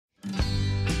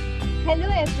Hello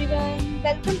everyone,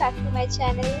 welcome back to my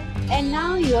channel. And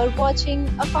now you are watching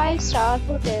a 5-star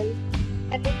hotel.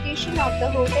 The location of the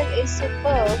hotel is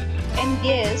superb and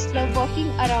guests love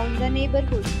walking around the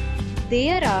neighborhood.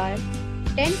 There are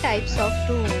 10 types of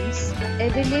rooms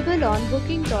available on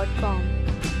booking.com.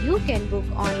 You can book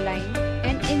online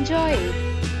and enjoy it.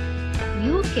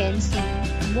 You can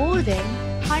see more than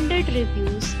 100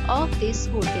 reviews of this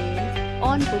hotel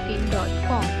on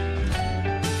booking.com.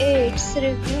 Its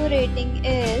review rating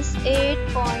is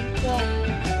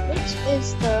 8.1, which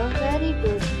is very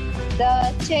good.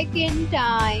 The check-in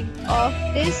time of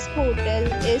this hotel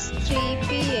is 3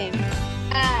 p.m.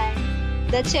 and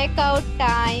the checkout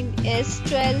time is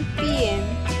 12 p.m.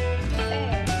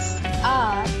 Pets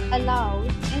are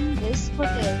allowed in this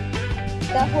hotel.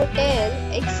 The hotel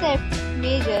accepts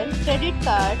major credit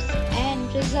cards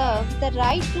and reserves the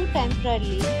right to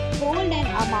temporarily hold an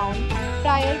amount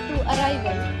prior to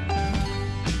arrival.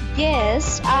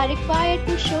 Guests are required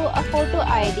to show a photo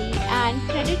ID and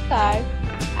credit card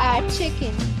at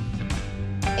check-in.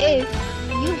 If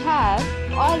you have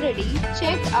already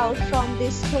checked out from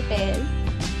this hotel,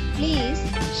 please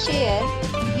share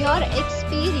your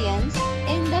experience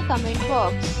in the comment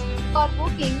box. For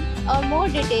booking or more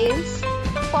details,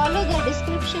 follow the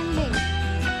description link.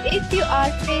 If you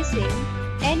are facing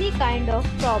any kind of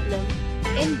problem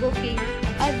in booking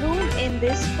a room in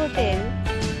this hotel,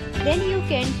 then you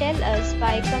can tell us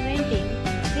by commenting.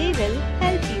 We will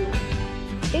help you.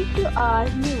 If you are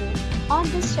new on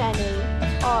this channel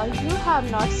or you have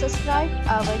not subscribed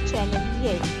our channel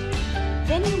yet,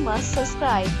 then you must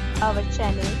subscribe our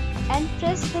channel and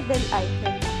press the bell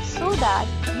icon so that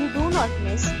you do not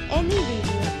miss any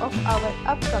video of our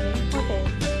upcoming hotel.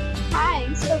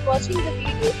 Thanks for watching the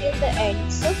video till the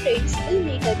end. So friends, we'll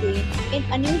meet again in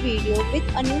a new video with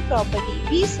a new property.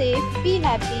 Be safe, be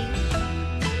happy.